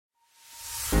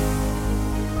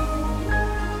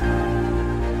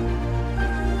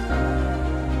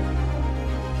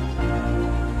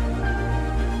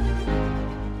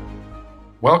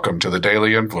Welcome to the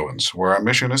Daily Influence, where our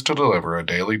mission is to deliver a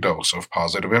daily dose of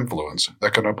positive influence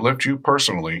that can uplift you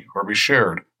personally or be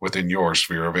shared within your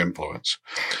sphere of influence.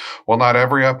 While not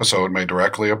every episode may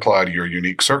directly apply to your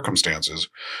unique circumstances,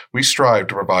 we strive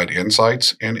to provide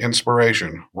insights and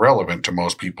inspiration relevant to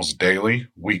most people's daily,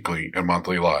 weekly, and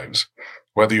monthly lives.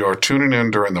 Whether you're tuning in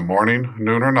during the morning,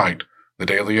 noon, or night, the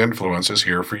Daily Influence is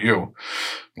here for you.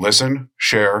 Listen,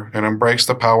 share, and embrace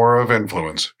the power of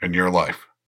influence in your life.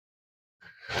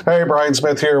 Hey, Brian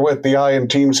Smith here with the I and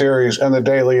Team series and the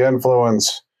Daily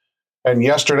Influence. And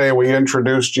yesterday we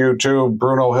introduced you to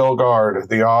Bruno Hilgard,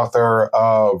 the author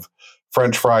of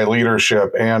French Fry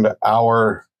Leadership and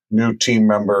our new team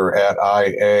member at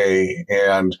IA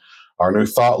and our new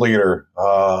thought leader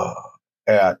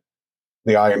at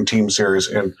the I and Team series.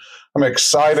 And I'm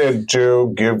excited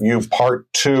to give you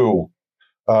part 2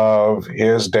 of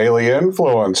his Daily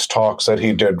Influence talks that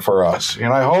he did for us.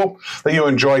 And I hope that you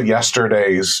enjoyed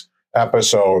yesterday's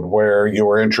episode where you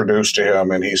were introduced to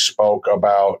him and he spoke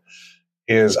about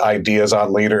his ideas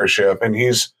on leadership. And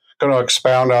he's going to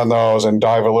expound on those and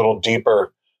dive a little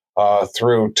deeper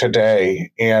through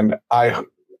today. And I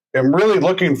am really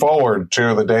looking forward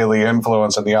to the Daily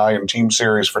Influence and the I and Team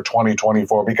series for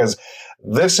 2024, because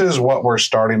this is what we're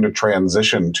starting to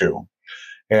transition to.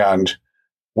 And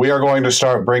we are going to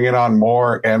start bringing on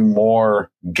more and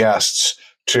more guests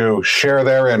to share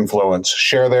their influence,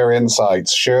 share their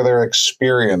insights, share their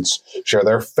experience, share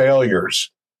their failures,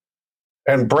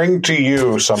 and bring to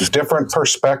you some different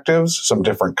perspectives, some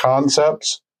different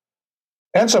concepts,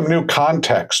 and some new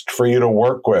context for you to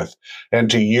work with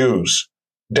and to use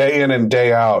day in and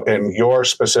day out in your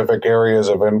specific areas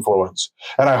of influence.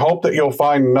 And I hope that you'll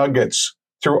find nuggets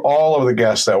through all of the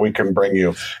guests that we can bring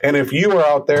you. And if you are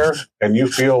out there and you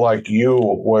feel like you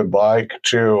would like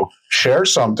to share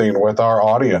something with our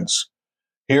audience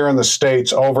here in the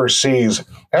States, overseas,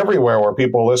 everywhere where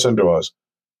people listen to us,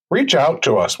 reach out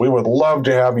to us. We would love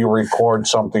to have you record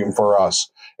something for us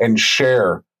and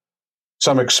share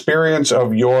some experience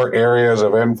of your areas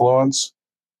of influence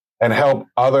and help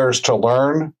others to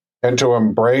learn and to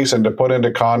embrace and to put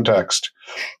into context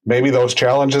maybe those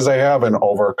challenges they have and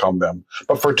overcome them.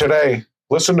 But for today,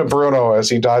 listen to Bruno as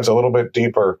he dives a little bit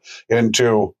deeper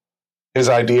into his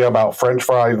idea about French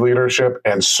fry leadership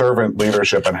and servant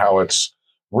leadership and how it's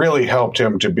really helped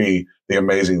him to be the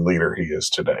amazing leader he is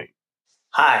today.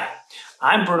 Hi,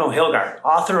 I'm Bruno Hilgard,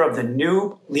 author of the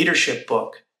new leadership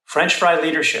book, French Fry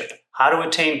Leadership, How to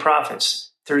Attain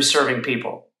Profits Through Serving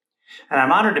People. And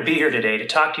I'm honored to be here today to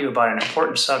talk to you about an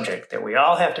important subject that we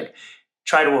all have to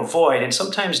try to avoid and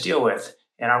sometimes deal with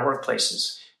in our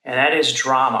workplaces, and that is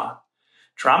drama.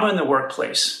 Drama in the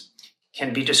workplace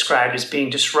can be described as being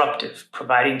disruptive,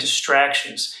 providing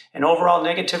distractions, and overall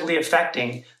negatively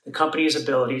affecting the company's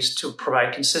abilities to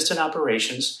provide consistent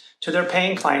operations to their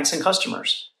paying clients and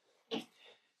customers.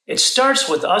 It starts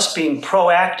with us being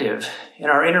proactive in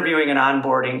our interviewing and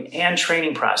onboarding and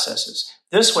training processes.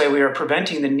 This way, we are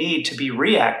preventing the need to be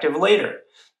reactive later.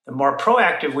 The more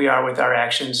proactive we are with our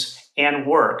actions and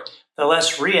work, the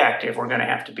less reactive we're going to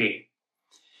have to be.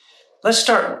 Let's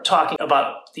start talking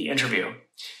about the interview.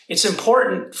 It's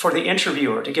important for the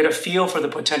interviewer to get a feel for the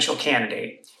potential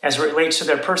candidate as it relates to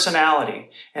their personality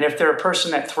and if they're a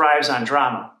person that thrives on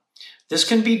drama. This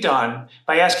can be done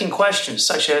by asking questions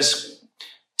such as,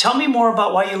 tell me more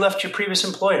about why you left your previous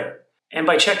employer, and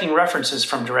by checking references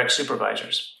from direct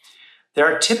supervisors. There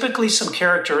are typically some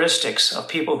characteristics of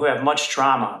people who have much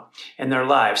drama in their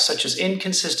lives, such as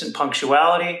inconsistent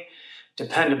punctuality,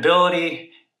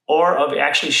 dependability, or of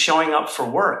actually showing up for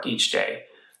work each day.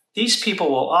 These people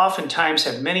will oftentimes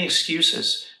have many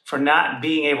excuses for not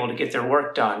being able to get their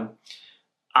work done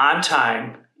on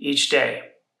time each day.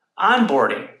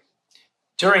 Onboarding.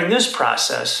 During this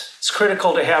process, it's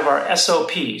critical to have our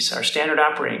SOPs, our standard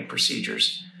operating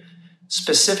procedures,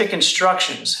 specific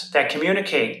instructions that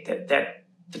communicate that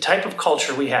the type of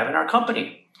culture we have in our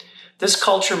company. This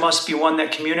culture must be one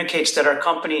that communicates that our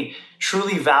company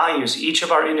truly values each of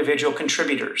our individual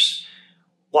contributors,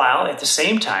 while at the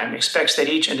same time expects that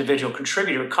each individual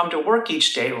contributor come to work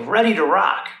each day ready to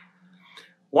rock.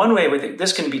 One way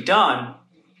this can be done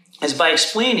is by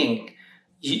explaining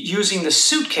using the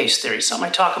suitcase theory, something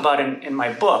I talk about in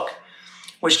my book,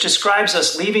 which describes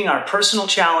us leaving our personal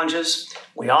challenges,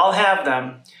 we all have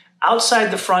them, outside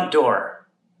the front door.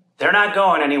 They're not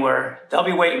going anywhere. They'll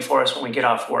be waiting for us when we get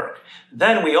off work.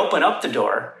 Then we open up the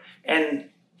door, and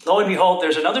lo and behold,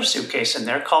 there's another suitcase in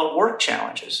there called work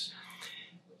challenges.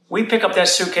 We pick up that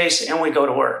suitcase and we go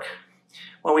to work.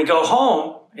 When we go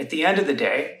home at the end of the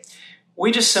day,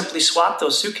 we just simply swap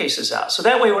those suitcases out. So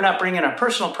that way we're not bringing our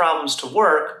personal problems to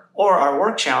work, or our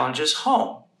work challenges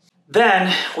home.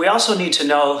 Then we also need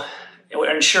to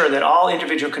ensure that all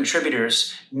individual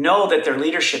contributors know that their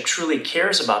leadership truly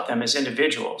cares about them as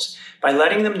individuals by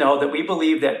letting them know that we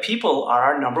believe that people are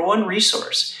our number one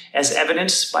resource, as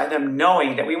evidenced by them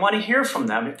knowing that we want to hear from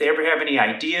them if they ever have any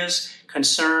ideas,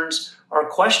 concerns, or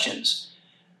questions,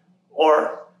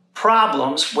 or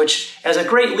problems, which as a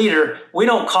great leader, we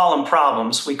don't call them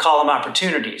problems, we call them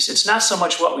opportunities. It's not so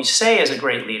much what we say as a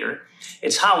great leader,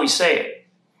 it's how we say it.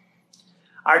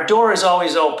 Our door is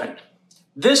always open.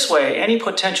 This way, any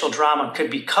potential drama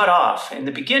could be cut off in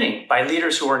the beginning by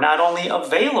leaders who are not only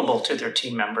available to their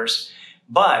team members,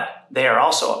 but they are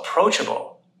also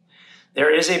approachable.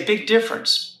 There is a big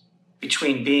difference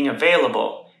between being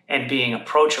available and being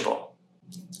approachable.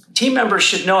 Team members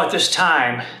should know at this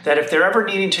time that if they're ever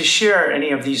needing to share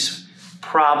any of these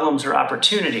problems or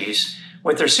opportunities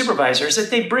with their supervisors,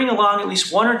 that they bring along at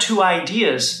least one or two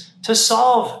ideas to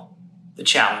solve the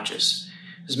challenges.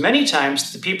 Because many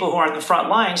times the people who are on the front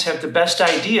lines have the best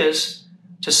ideas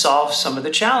to solve some of the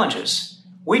challenges.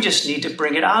 We just need to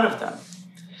bring it out of them.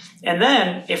 And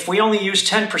then if we only use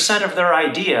 10% of their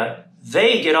idea,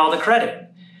 they get all the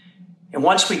credit. And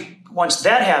once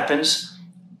that happens,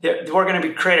 we're going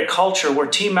to create a culture where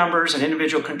team members and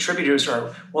individual contributors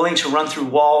are willing to run through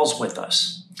walls with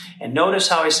us. And notice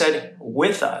how I said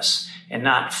with us and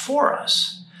not for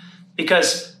us.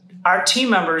 Because our team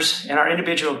members and our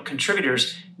individual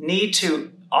contributors need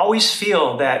to always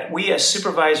feel that we as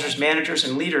supervisors, managers,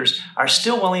 and leaders are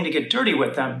still willing to get dirty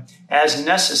with them as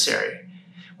necessary,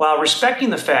 while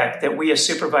respecting the fact that we as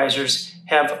supervisors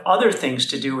have other things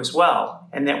to do as well,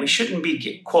 and that we shouldn't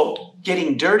be, quote,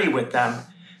 getting dirty with them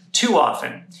too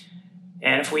often.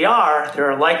 And if we are, there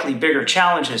are likely bigger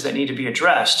challenges that need to be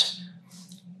addressed,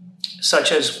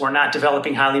 such as we're not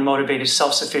developing highly motivated,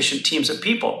 self-sufficient teams of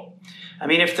people. I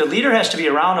mean, if the leader has to be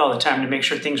around all the time to make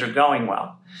sure things are going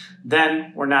well,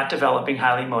 then we're not developing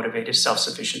highly motivated,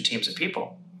 self-sufficient teams of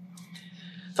people.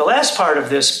 The last part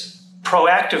of this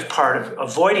proactive part of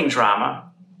avoiding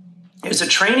drama is a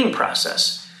training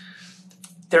process.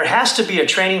 There has to be a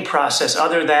training process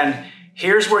other than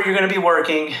here's where you're going to be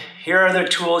working, here are the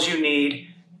tools you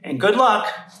need, and good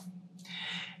luck.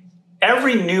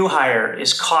 Every new hire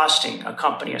is costing a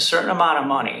company a certain amount of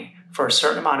money for a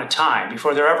certain amount of time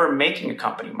before they're ever making a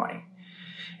company money.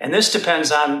 And this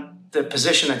depends on the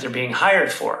position that they're being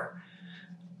hired for.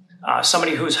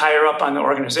 Somebody who's higher up on the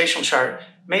organizational chart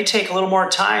may take a little more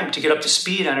time to get up to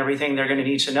speed on everything they're going to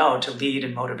need to know to lead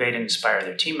and motivate and inspire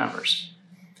their team members.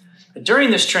 But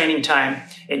during this training time,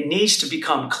 it needs to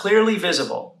become clearly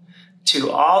visible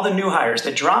to all the new hires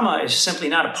that drama is simply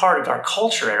not a part of our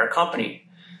culture at our company,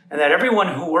 and that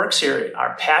everyone who works here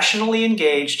are passionately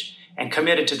engaged and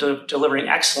committed to delivering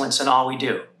excellence in all we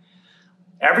do.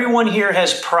 Everyone here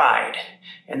has pride,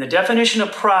 and the definition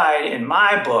of pride in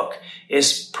my book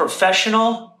is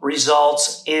professional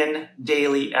results in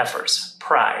daily efforts,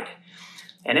 pride.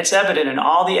 And it's evident in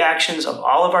all the actions of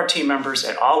all of our team members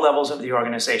at all levels of the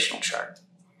organizational chart.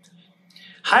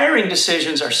 Hiring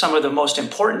decisions are some of the most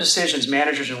important decisions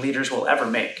managers and leaders will ever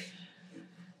make.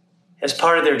 As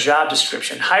part of their job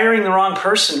description, hiring the wrong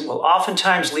person will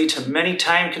oftentimes lead to many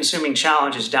time-consuming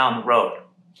challenges down the road.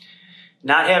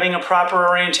 Not having a proper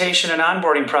orientation and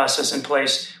onboarding process in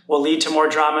place will lead to more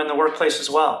drama in the workplace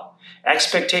as well.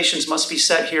 Expectations must be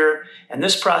set here, and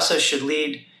this process should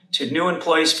lead to new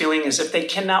employees feeling as if they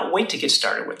cannot wait to get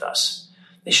started with us.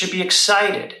 They should be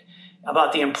excited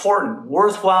about the important,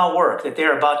 worthwhile work that they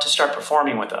are about to start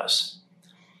performing with us.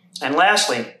 And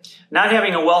lastly, not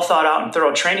having a well-thought-out and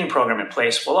thorough training program in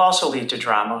place will also lead to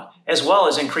drama, as well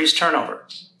as increased turnover.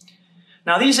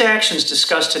 Now, these actions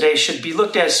discussed today should be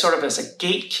looked at sort of as a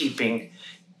gatekeeping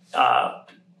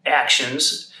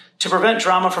actions to prevent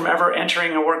drama from ever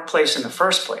entering a workplace in the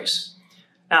first place.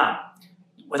 Now,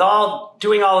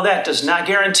 doing all of that does not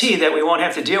guarantee that we won't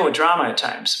have to deal with drama at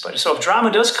times. But so if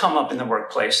drama does come up in the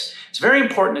workplace, it's very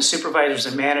important that supervisors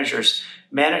and managers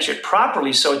manage it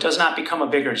properly so it does not become a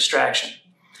bigger distraction.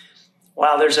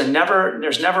 While there's never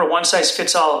a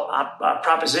one-size-fits-all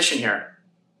proposition here,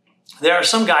 there are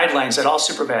some guidelines that all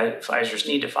supervisors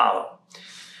need to follow.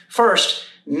 First,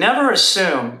 never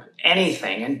assume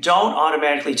anything and don't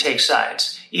automatically take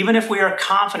sides, even if we are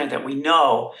confident that we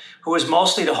know who is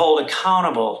mostly to hold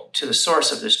accountable to the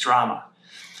source of this drama.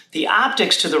 The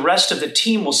optics to the rest of the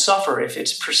team will suffer if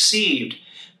it's perceived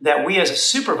that we as a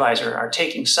supervisor are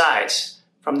taking sides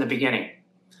from the beginning.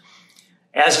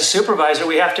 As a supervisor,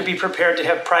 we have to be prepared to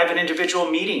have private individual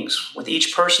meetings with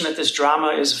each person that this drama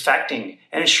is affecting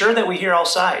and ensure that we hear all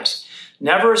sides.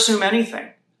 Never assume anything.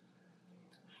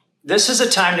 This is a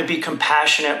time to be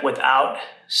compassionate without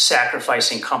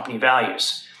sacrificing company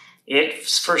values.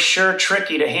 It's for sure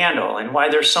tricky to handle, and why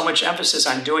there's so much emphasis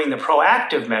on doing the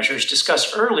proactive measures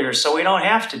discussed earlier so we don't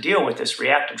have to deal with this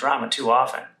reactive drama too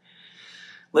often.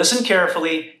 Listen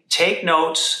carefully, take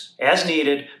notes as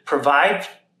needed, provide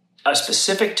a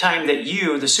specific time that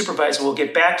you, the supervisor, will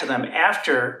get back to them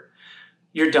after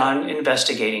you're done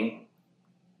investigating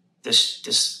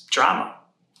this drama.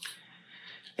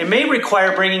 It may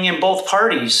require bringing in both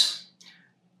parties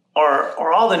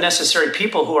or all the necessary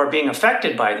people who are being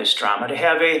affected by this drama to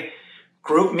have a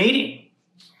group meeting.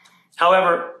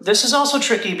 However, this is also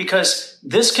tricky because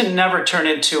this can never turn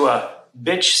into a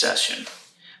bitch session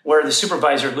where the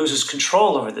supervisor loses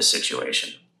control over the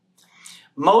situation.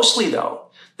 Mostly, though,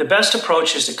 the best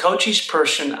approach is to coach each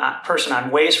person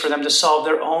on ways for them to solve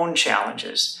their own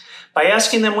challenges by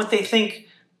asking them what they think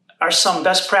are some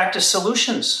best practice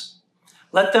solutions.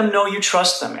 Let them know you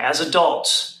trust them as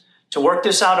adults to work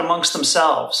this out amongst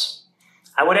themselves.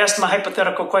 I would ask them a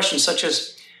hypothetical question such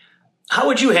as, how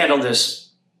would you handle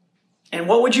this? And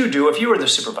what would you do if you were the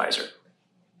supervisor?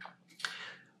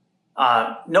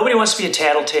 Nobody wants to be a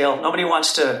tattletale. Nobody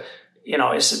wants to,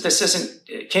 this isn't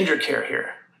kindercare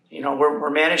here. We're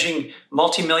managing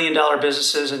multi-million-dollar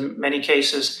businesses in many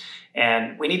cases,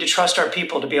 and we need to trust our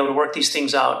people to be able to work these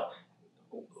things out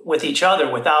with each other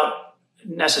without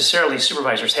necessarily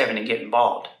supervisors having to get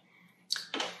involved.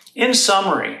 In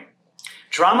summary,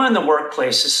 drama in the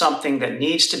workplace is something that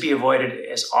needs to be avoided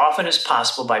as often as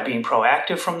possible by being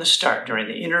proactive from the start during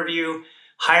the interview,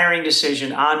 hiring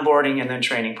decision, onboarding, and then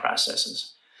training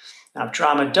processes. Now, if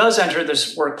drama does enter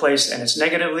this workplace and it's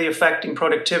negatively affecting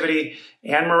productivity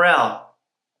and morale,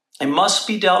 it must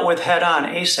be dealt with head on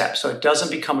ASAP so it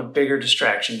doesn't become a bigger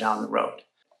distraction down the road.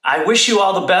 I wish you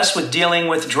all the best with dealing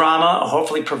with drama,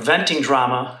 hopefully preventing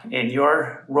drama in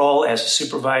your role as a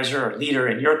supervisor or leader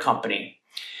in your company.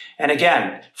 And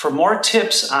again, for more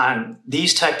tips on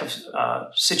these type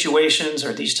of situations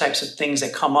or these types of things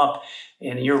that come up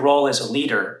in your role as a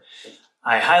leader,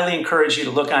 I highly encourage you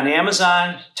to look on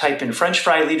Amazon, type in French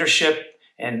Fry Leadership,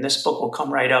 and this book will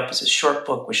come right up. It's a short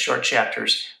book with short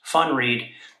chapters, fun read,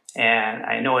 and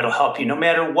I know it'll help you no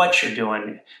matter what you're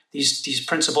doing. These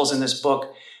principles in this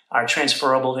book are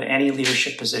transferable to any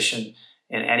leadership position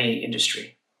in any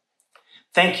industry.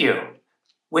 Thank you.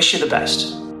 Wish you the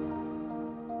best.